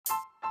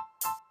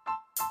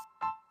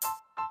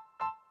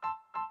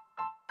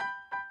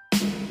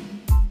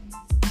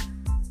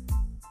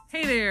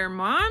Hey there,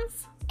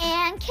 moms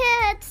and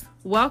kids.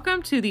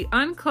 Welcome to the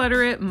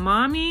Unclutter It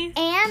Mommy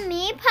and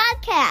Me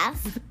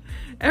podcast.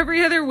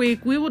 Every other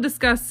week, we will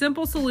discuss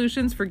simple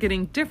solutions for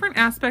getting different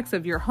aspects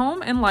of your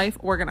home and life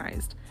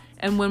organized.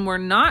 And when we're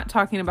not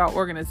talking about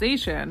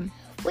organization,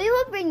 we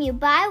will bring you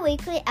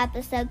bi-weekly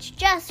episodes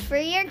just for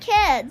your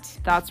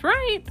kids. That's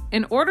right.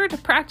 In order to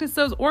practice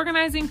those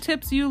organizing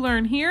tips you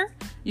learn here,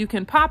 you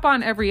can pop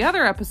on every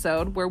other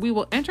episode where we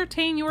will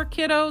entertain your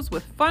kiddos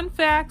with fun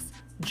facts,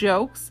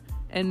 jokes,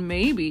 and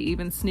maybe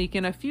even sneak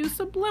in a few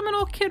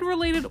subliminal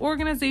kid-related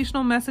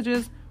organizational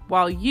messages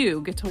while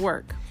you get to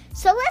work.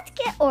 So let's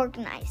get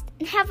organized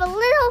and have a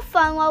little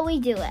fun while we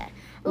do it.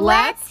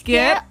 Let's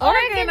get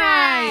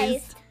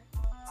organized!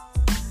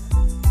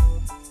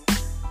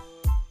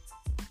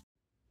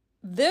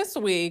 This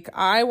week,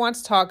 I want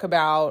to talk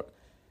about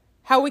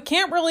how we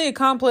can't really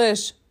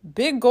accomplish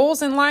big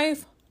goals in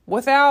life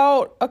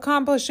without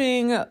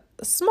accomplishing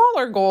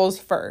smaller goals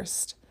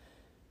first.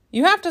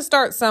 You have to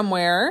start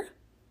somewhere.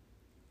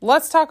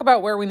 Let's talk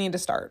about where we need to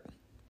start.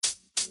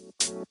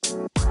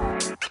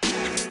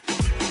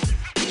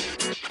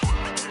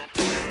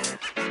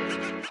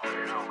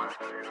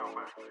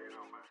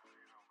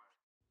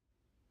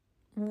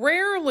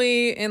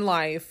 Rarely in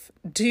life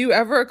do you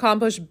ever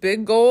accomplish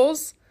big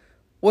goals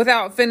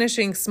without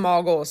finishing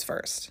small goals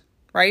first,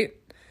 right?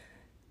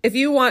 If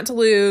you want to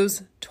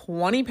lose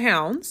 20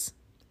 pounds,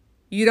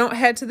 you don't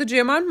head to the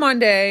gym on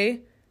Monday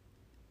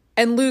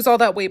and lose all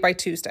that weight by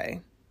Tuesday.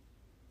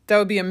 That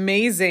would be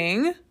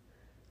amazing,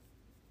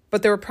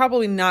 but there would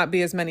probably not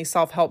be as many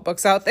self-help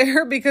books out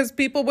there because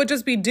people would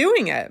just be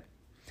doing it.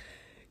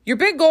 Your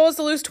big goal is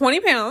to lose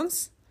 20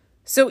 pounds.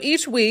 So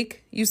each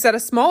week you set a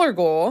smaller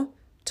goal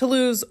to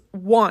lose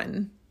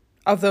 1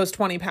 of those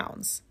 20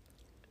 pounds.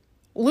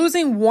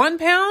 Losing 1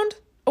 pound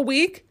a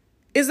week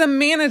is a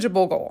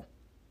manageable goal.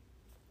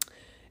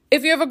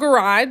 If you have a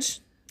garage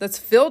that's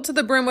filled to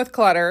the brim with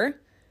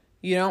clutter,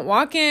 you don't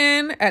walk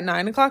in at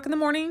 9 o'clock in the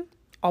morning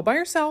all by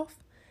yourself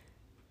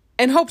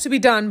and hope to be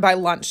done by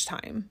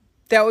lunchtime.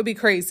 That would be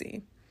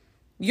crazy.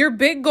 Your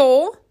big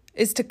goal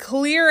is to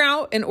clear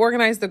out and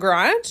organize the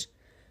garage.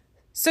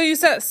 So you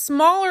set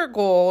smaller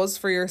goals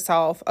for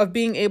yourself of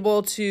being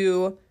able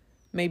to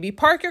maybe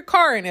park your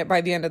car in it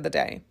by the end of the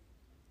day.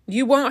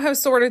 You won't have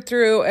sorted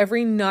through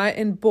every nut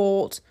and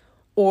bolt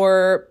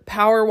or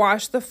power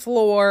washed the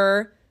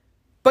floor,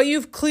 but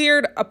you've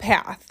cleared a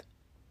path.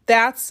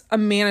 That's a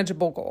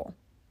manageable goal.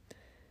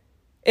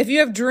 If you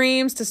have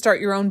dreams to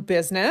start your own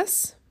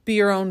business, be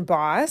your own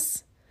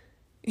boss,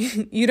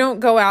 you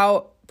don't go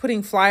out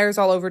putting flyers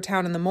all over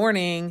town in the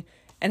morning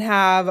and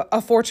have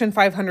a Fortune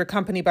 500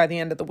 company by the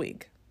end of the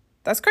week.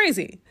 That's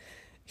crazy.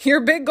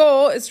 Your big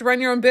goal is to run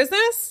your own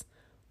business?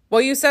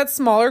 Well, you set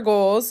smaller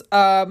goals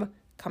of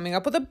coming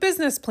up with a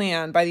business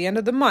plan by the end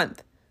of the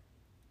month.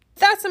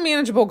 That's a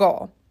manageable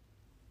goal.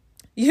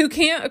 You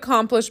can't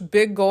accomplish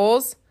big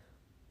goals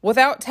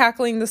without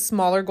tackling the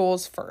smaller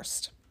goals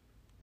first.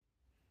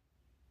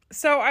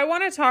 So I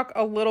want to talk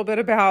a little bit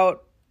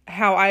about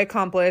how I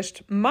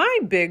accomplished my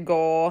big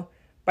goal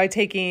by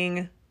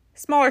taking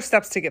smaller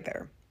steps to get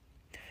there.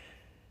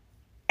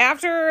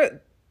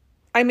 After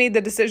I made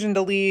the decision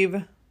to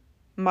leave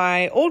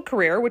my old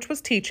career, which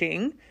was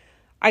teaching,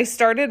 I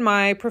started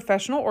my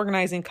professional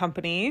organizing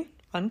company,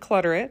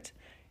 Unclutter It,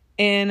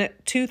 in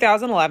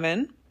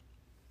 2011.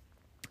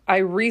 I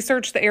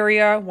researched the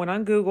area, went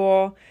on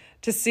Google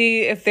to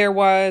see if there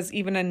was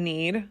even a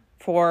need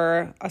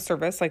for a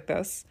service like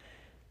this.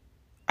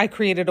 I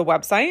created a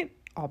website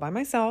all by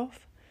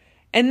myself.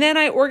 And then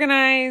I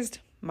organized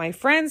my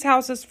friends'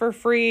 houses for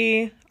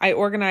free. I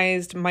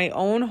organized my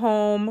own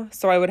home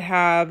so I would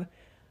have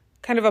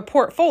kind of a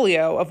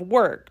portfolio of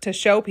work to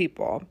show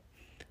people.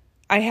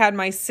 I had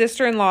my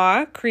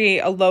sister-in-law create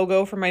a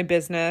logo for my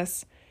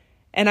business,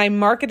 and I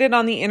marketed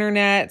on the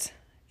internet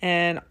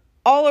and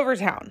all over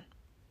town.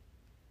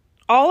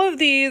 All of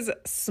these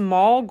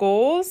small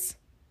goals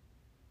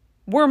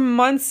were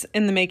months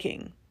in the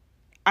making.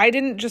 I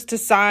didn't just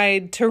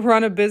decide to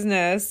run a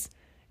business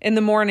in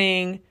the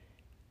morning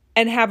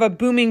and have a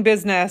booming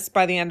business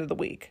by the end of the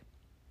week.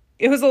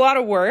 It was a lot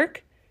of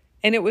work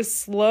and it was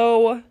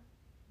slow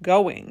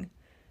going.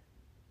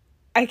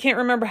 I can't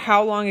remember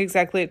how long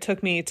exactly it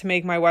took me to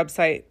make my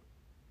website,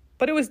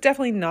 but it was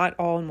definitely not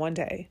all in one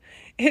day.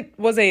 It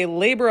was a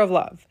labor of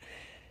love.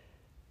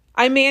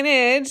 I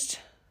managed,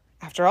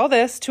 after all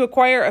this, to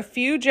acquire a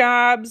few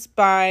jobs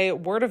by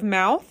word of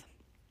mouth,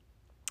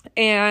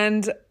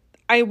 and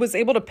I was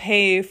able to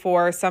pay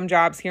for some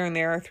jobs here and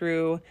there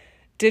through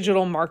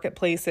digital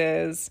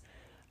marketplaces.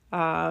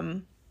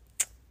 One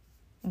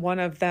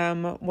of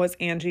them was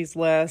Angie's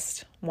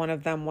List. One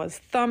of them was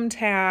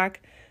Thumbtack.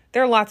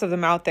 There are lots of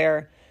them out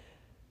there.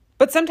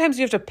 But sometimes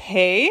you have to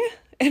pay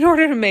in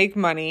order to make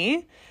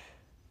money.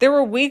 There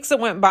were weeks that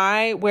went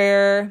by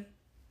where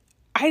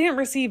I didn't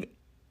receive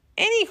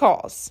any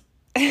calls.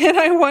 And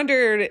I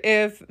wondered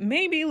if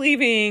maybe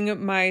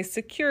leaving my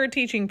secure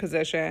teaching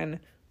position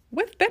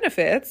with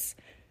benefits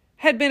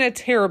had been a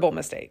terrible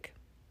mistake.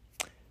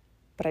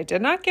 But I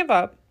did not give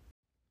up.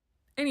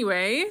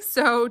 Anyway,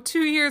 so 2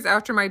 years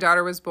after my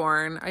daughter was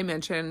born, I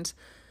mentioned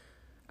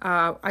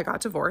I got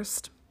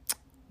divorced.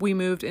 We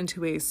moved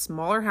into a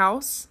smaller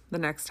house the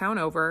next town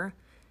over,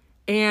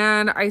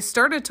 and I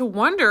started to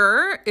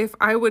wonder if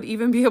I would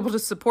even be able to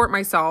support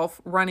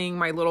myself running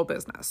my little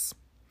business.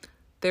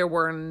 There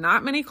were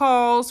not many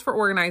calls for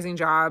organizing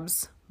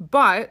jobs,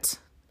 but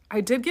I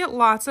did get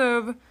lots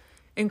of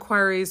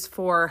inquiries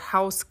for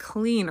house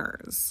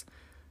cleaners.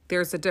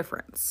 There's a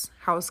difference.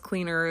 House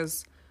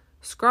cleaners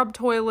scrub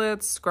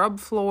toilets, scrub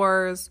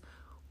floors,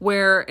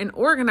 where an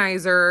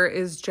organizer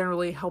is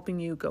generally helping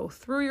you go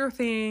through your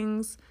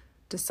things,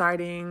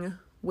 deciding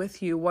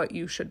with you what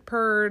you should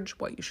purge,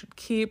 what you should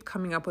keep,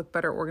 coming up with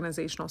better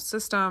organizational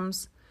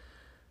systems.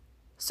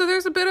 So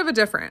there's a bit of a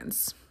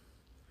difference.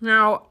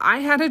 Now, I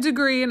had a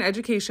degree in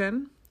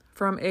education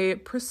from a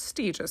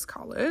prestigious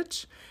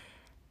college,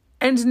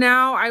 and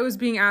now I was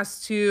being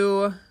asked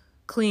to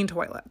clean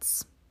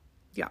toilets.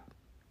 Yeah.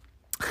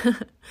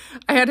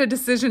 I had a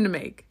decision to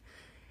make.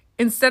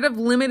 Instead of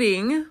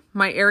limiting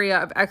my area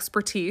of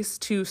expertise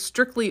to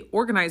strictly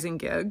organizing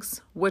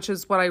gigs, which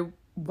is what I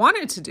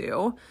wanted to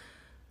do,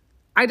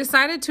 I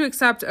decided to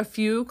accept a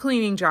few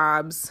cleaning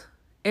jobs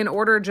in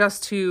order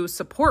just to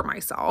support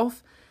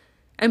myself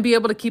and be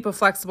able to keep a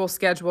flexible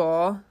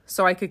schedule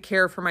so I could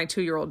care for my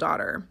 2-year-old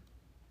daughter.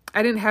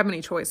 I didn't have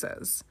many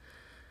choices.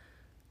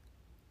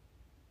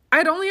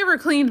 I'd only ever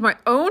cleaned my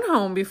own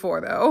home before,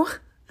 though.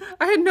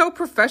 I had no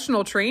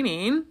professional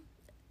training,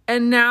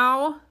 and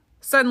now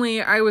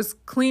suddenly I was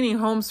cleaning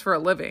homes for a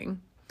living.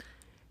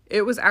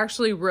 It was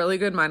actually really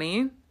good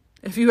money.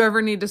 If you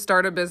ever need to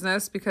start a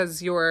business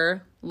because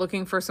you're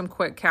looking for some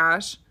quick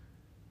cash,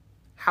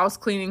 house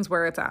cleaning's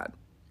where it's at.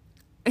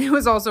 It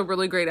was also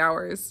really great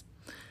hours.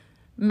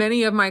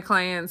 Many of my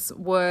clients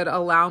would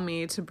allow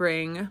me to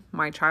bring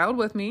my child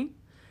with me,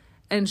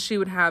 and she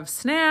would have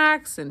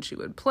snacks and she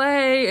would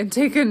play and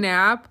take a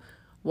nap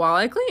while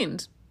I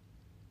cleaned.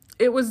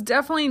 It was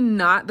definitely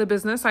not the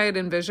business I had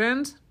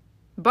envisioned,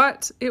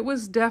 but it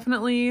was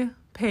definitely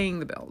paying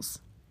the bills,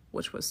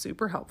 which was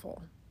super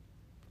helpful.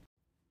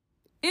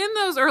 In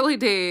those early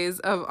days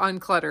of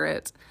Unclutter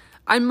It,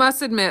 I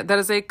must admit that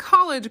as a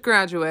college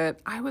graduate,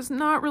 I was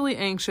not really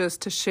anxious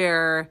to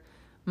share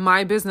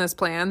my business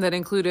plan that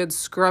included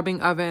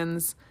scrubbing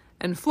ovens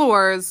and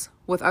floors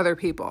with other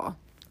people.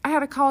 I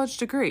had a college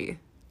degree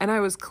and I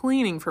was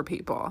cleaning for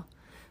people.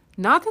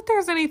 Not that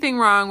there's anything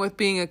wrong with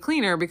being a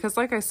cleaner because,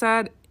 like I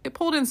said, it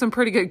pulled in some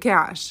pretty good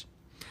cash.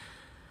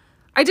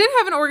 I did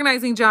have an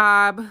organizing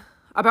job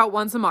about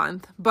once a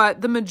month,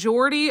 but the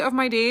majority of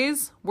my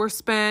days were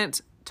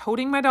spent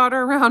toting my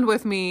daughter around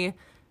with me,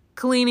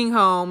 cleaning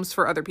homes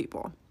for other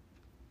people.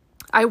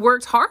 I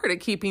worked hard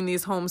at keeping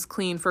these homes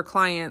clean for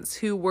clients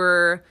who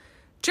were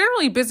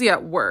generally busy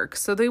at work,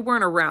 so they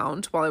weren't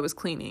around while I was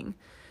cleaning.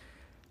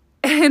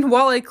 And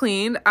while I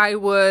cleaned, I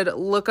would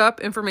look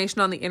up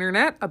information on the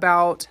internet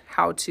about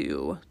how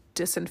to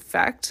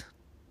disinfect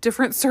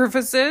different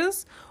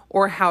surfaces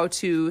or how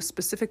to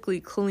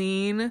specifically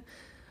clean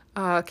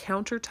a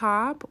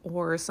countertop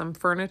or some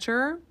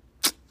furniture.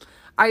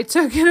 I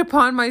took it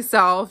upon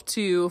myself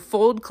to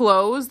fold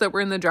clothes that were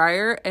in the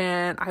dryer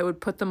and I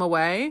would put them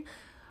away.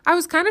 I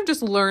was kind of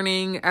just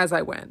learning as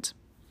I went.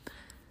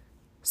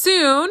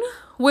 Soon,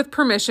 with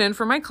permission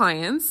from my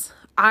clients,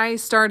 I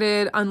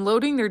started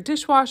unloading their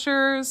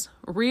dishwashers,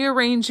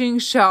 rearranging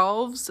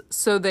shelves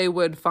so they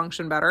would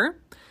function better.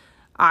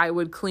 I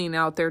would clean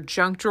out their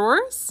junk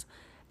drawers,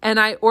 and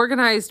I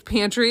organized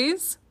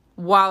pantries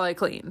while I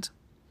cleaned.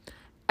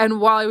 And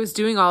while I was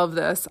doing all of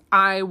this,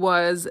 I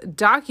was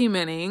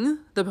documenting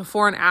the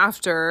before and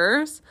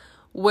afters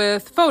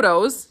with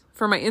photos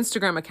for my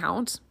Instagram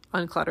account,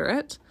 Unclutter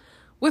It,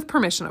 with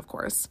permission, of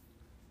course.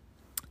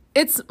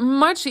 It's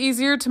much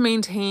easier to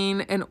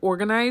maintain an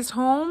organized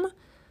home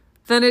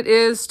than it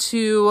is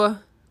to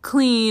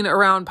clean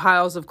around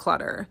piles of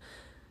clutter.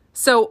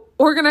 So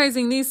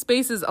organizing these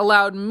spaces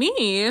allowed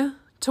me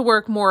to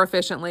work more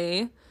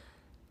efficiently.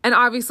 And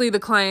obviously the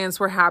clients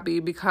were happy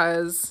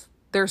because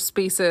their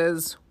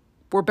spaces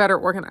were better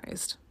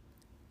organized.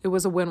 It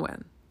was a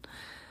win-win.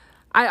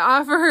 I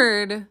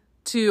offered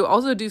to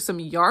also do some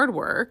yard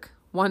work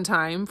one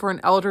time for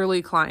an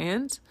elderly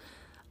client.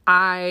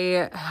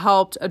 I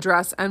helped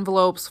address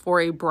envelopes for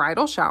a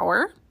bridal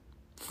shower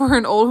for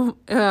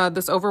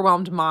this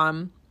overwhelmed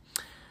mom.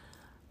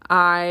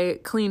 I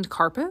cleaned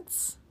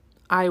carpets.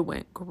 I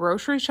went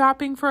grocery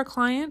shopping for a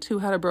client who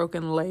had a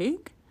broken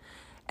leg.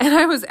 And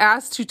I was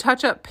asked to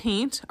touch up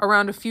paint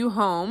around a few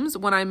homes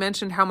when I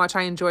mentioned how much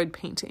I enjoyed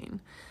painting.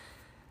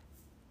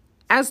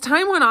 As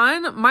time went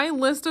on, my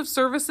list of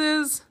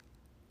services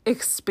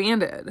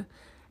expanded,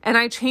 and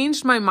I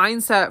changed my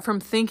mindset from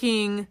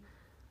thinking,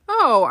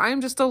 oh, I'm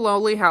just a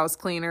lowly house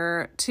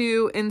cleaner,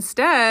 to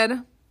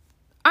instead,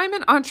 I'm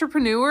an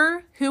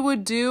entrepreneur who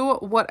would do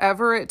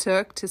whatever it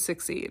took to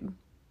succeed.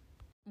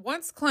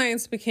 Once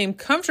clients became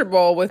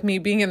comfortable with me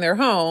being in their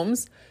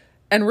homes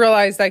and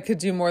realized I could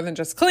do more than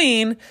just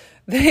clean,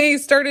 they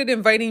started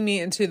inviting me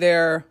into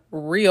their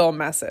real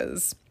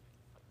messes.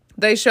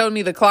 They showed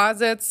me the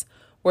closets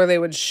where they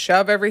would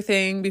shove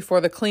everything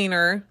before the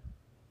cleaner,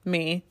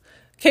 me,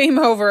 came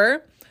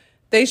over.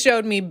 They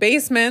showed me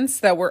basements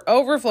that were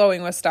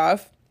overflowing with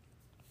stuff.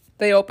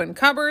 They opened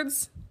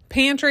cupboards,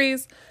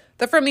 pantries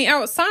that from the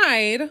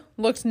outside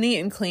looked neat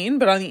and clean,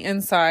 but on the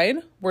inside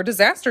were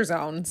disaster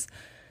zones.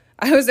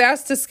 I was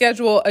asked to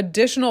schedule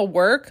additional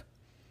work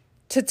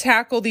to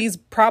tackle these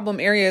problem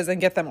areas and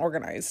get them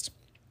organized.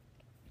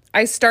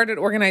 I started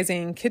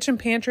organizing kitchen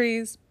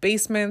pantries,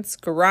 basements,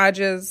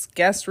 garages,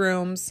 guest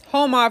rooms,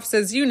 home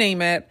offices, you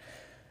name it.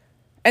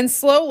 And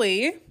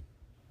slowly,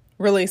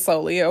 really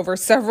slowly, over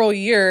several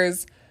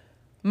years,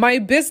 my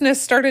business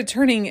started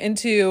turning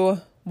into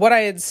what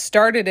I had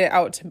started it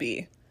out to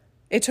be.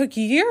 It took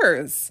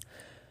years,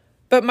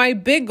 but my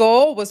big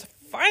goal was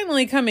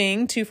finally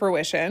coming to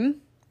fruition.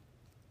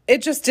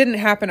 It just didn't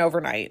happen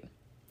overnight.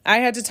 I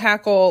had to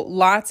tackle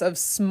lots of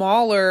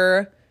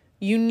smaller,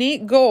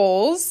 unique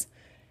goals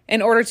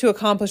in order to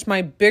accomplish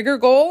my bigger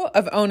goal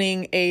of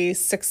owning a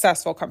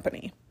successful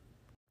company.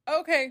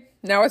 Okay,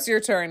 now it's your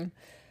turn.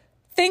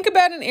 Think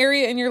about an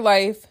area in your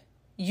life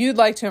you'd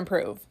like to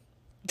improve.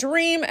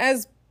 Dream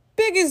as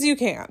big as you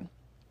can.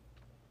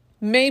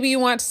 Maybe you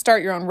want to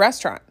start your own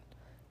restaurant.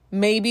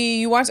 Maybe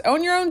you want to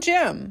own your own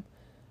gym.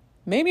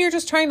 Maybe you're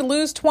just trying to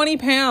lose 20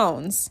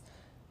 pounds.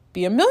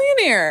 Be a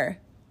millionaire.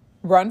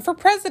 Run for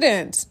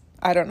president.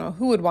 I don't know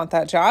who would want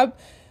that job,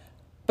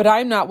 but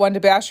I'm not one to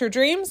bash your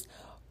dreams.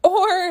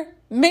 Or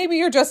maybe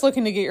you're just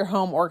looking to get your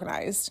home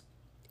organized.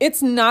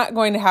 It's not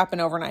going to happen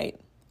overnight,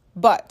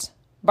 but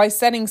by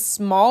setting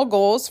small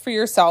goals for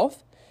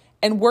yourself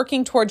and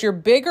working towards your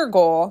bigger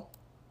goal,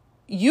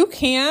 you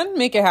can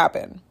make it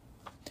happen.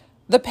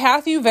 The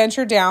path you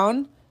venture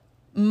down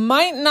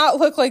might not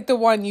look like the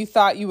one you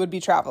thought you would be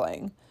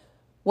traveling.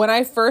 When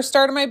I first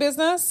started my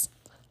business,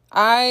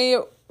 I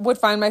would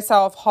find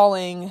myself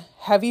hauling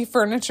heavy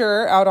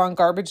furniture out on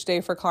garbage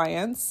day for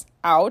clients,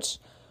 ouch,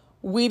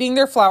 weeding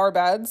their flower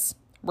beds,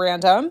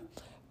 random,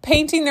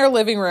 painting their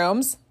living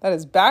rooms, that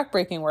is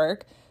backbreaking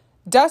work,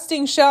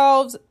 dusting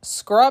shelves,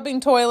 scrubbing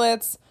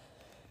toilets.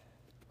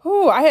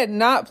 I had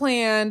not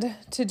planned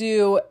to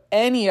do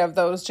any of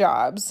those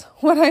jobs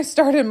when I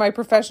started my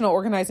professional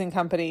organizing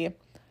company.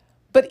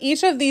 But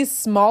each of these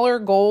smaller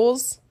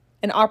goals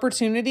and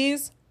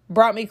opportunities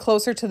brought me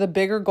closer to the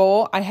bigger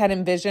goal I had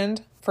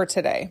envisioned for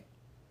today.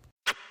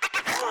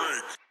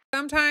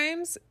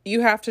 Sometimes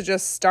you have to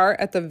just start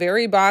at the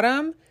very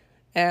bottom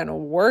and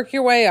work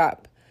your way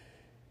up.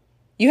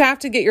 You have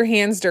to get your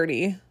hands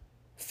dirty,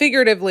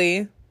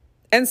 figuratively,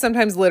 and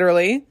sometimes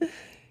literally.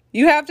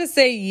 You have to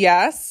say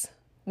yes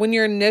when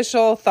your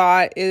initial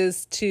thought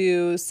is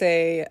to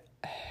say,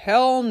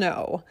 hell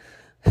no.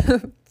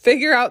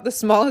 Figure out the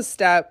smallest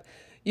step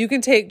you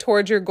can take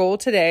towards your goal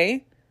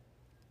today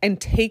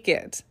and take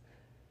it.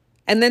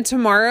 And then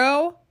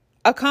tomorrow,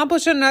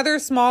 accomplish another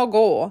small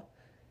goal.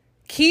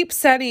 Keep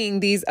setting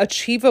these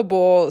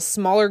achievable,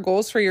 smaller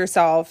goals for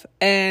yourself,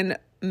 and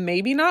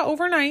maybe not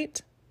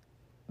overnight,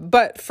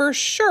 but for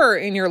sure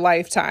in your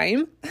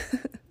lifetime,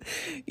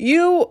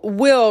 you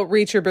will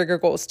reach your bigger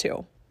goals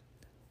too.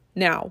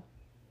 Now,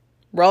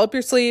 roll up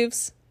your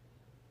sleeves,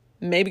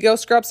 maybe go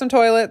scrub some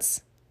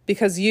toilets,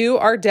 because you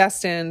are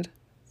destined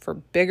for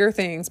bigger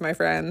things, my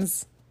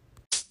friends.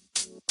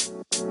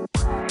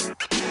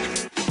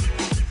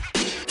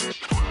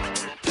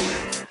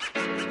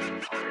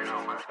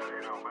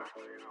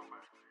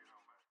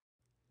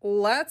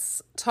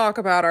 Let's talk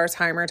about our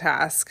timer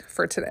task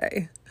for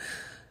today.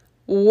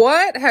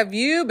 What have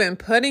you been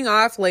putting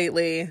off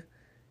lately?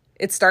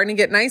 It's starting to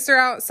get nicer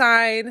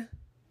outside,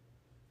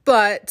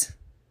 but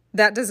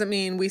that doesn't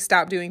mean we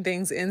stop doing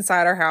things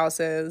inside our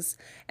houses.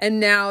 And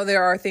now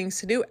there are things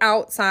to do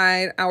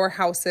outside our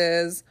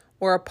houses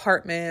or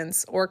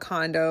apartments or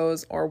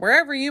condos or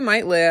wherever you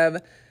might live.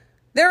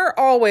 There are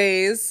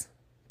always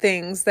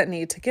things that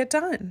need to get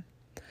done.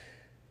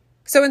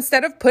 So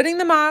instead of putting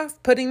them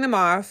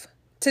off,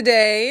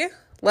 today,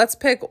 let's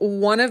pick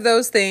one of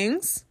those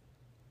things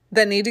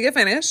that need to get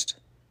finished,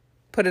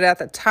 put it at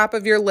the top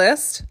of your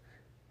list,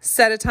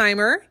 set a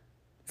timer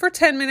for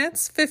 10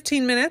 minutes,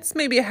 15 minutes,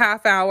 maybe a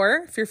half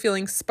hour if you're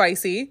feeling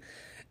spicy,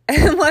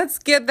 and let's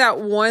get that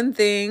one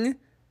thing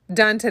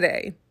done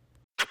today.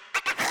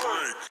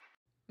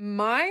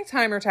 My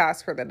timer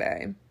task for the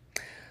day.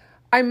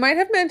 I might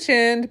have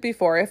mentioned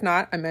before, if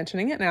not, I'm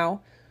mentioning it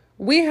now.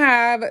 We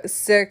have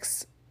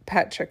 6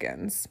 pet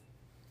chickens.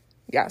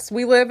 Yes,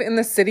 we live in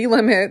the city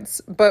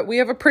limits, but we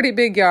have a pretty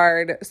big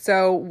yard,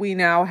 so we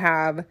now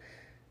have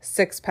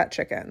 6 pet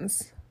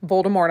chickens.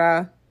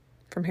 Voldemorta,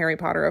 from Harry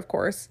Potter, of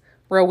course.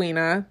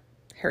 Rowena,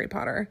 Harry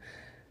Potter.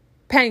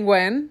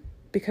 Penguin,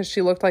 because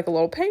she looked like a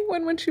little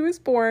penguin when she was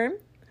born.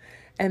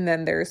 And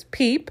then there's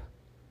Peep,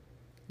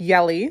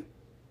 Yelly,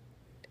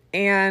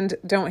 and,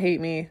 don't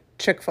hate me,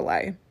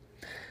 Chick-fil-A.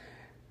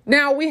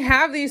 Now, we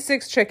have these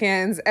 6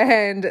 chickens,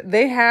 and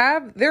they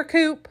have their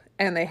coop,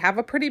 and they have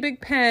a pretty big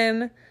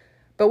pen,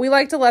 but we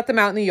like to let them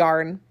out in the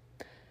yard.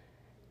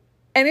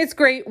 And it's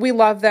great. We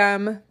love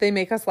them. They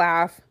make us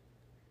laugh.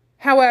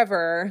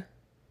 However,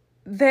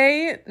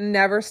 they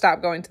never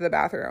stop going to the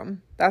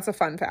bathroom. That's a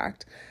fun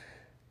fact.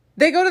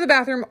 They go to the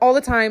bathroom all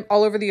the time,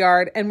 all over the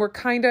yard, and we're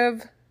kind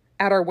of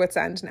at our wits'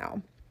 end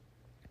now.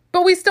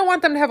 But we still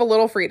want them to have a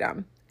little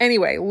freedom.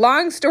 Anyway,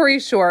 long story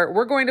short,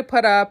 we're going to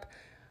put up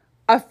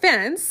a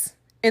fence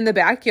in the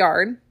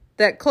backyard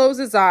that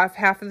closes off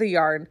half of the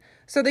yard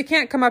so they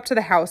can't come up to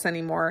the house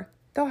anymore.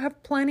 They'll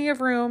have plenty of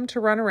room to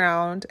run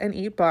around and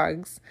eat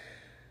bugs.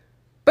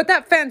 But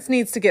that fence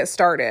needs to get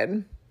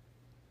started.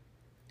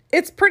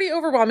 It's pretty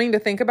overwhelming to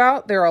think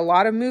about. There are a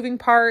lot of moving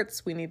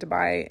parts. We need to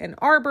buy an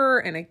arbor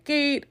and a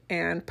gate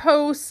and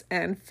posts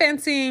and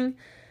fencing.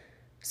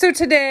 So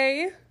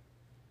today,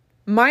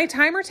 my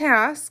timer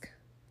task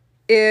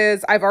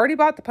is I've already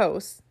bought the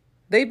posts.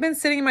 They've been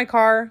sitting in my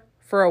car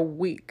for a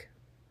week.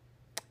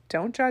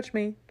 Don't judge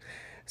me.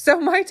 So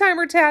my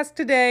timer task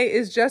today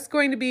is just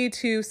going to be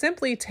to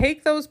simply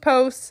take those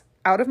posts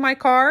out of my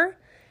car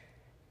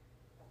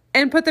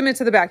and put them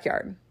into the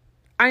backyard.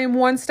 I am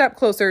one step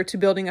closer to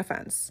building a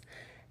fence.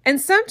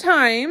 And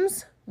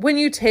sometimes when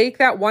you take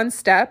that one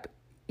step,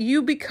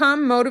 you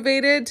become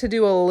motivated to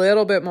do a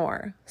little bit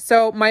more.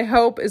 So my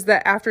hope is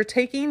that after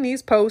taking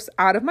these posts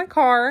out of my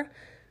car,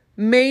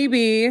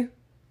 maybe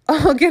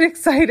I'll get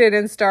excited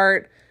and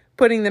start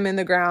putting them in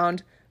the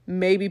ground,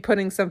 maybe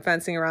putting some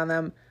fencing around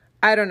them.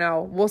 I don't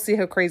know. We'll see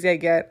how crazy I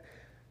get.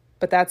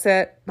 But that's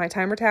it. My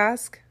timer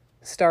task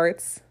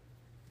starts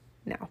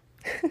now.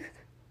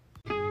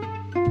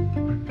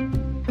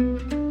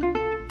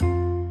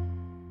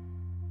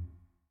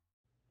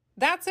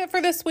 That's it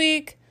for this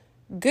week.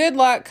 Good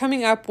luck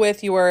coming up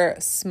with your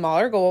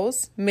smaller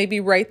goals. Maybe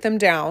write them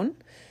down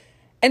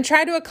and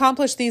try to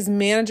accomplish these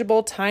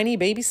manageable, tiny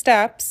baby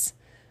steps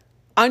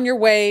on your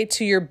way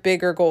to your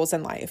bigger goals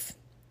in life.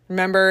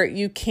 Remember,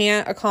 you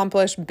can't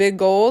accomplish big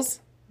goals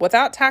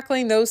without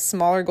tackling those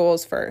smaller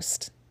goals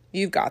first.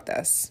 You've got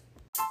this.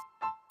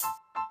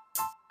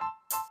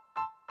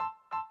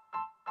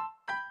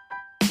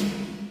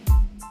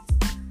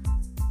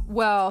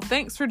 Well,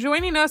 thanks for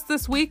joining us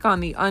this week on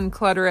the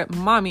Unclutter It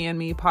Mommy and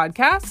Me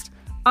podcast.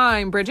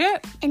 I'm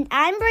Bridget. And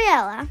I'm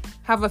Briella.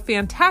 Have a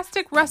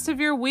fantastic rest of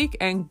your week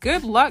and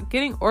good luck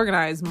getting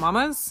organized,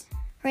 mamas.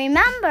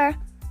 Remember,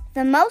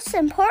 the most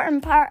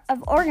important part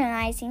of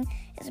organizing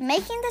is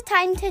making the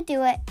time to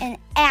do it and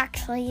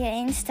actually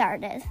getting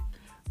started.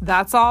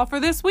 That's all for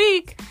this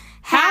week.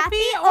 Happy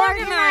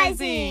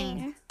organizing!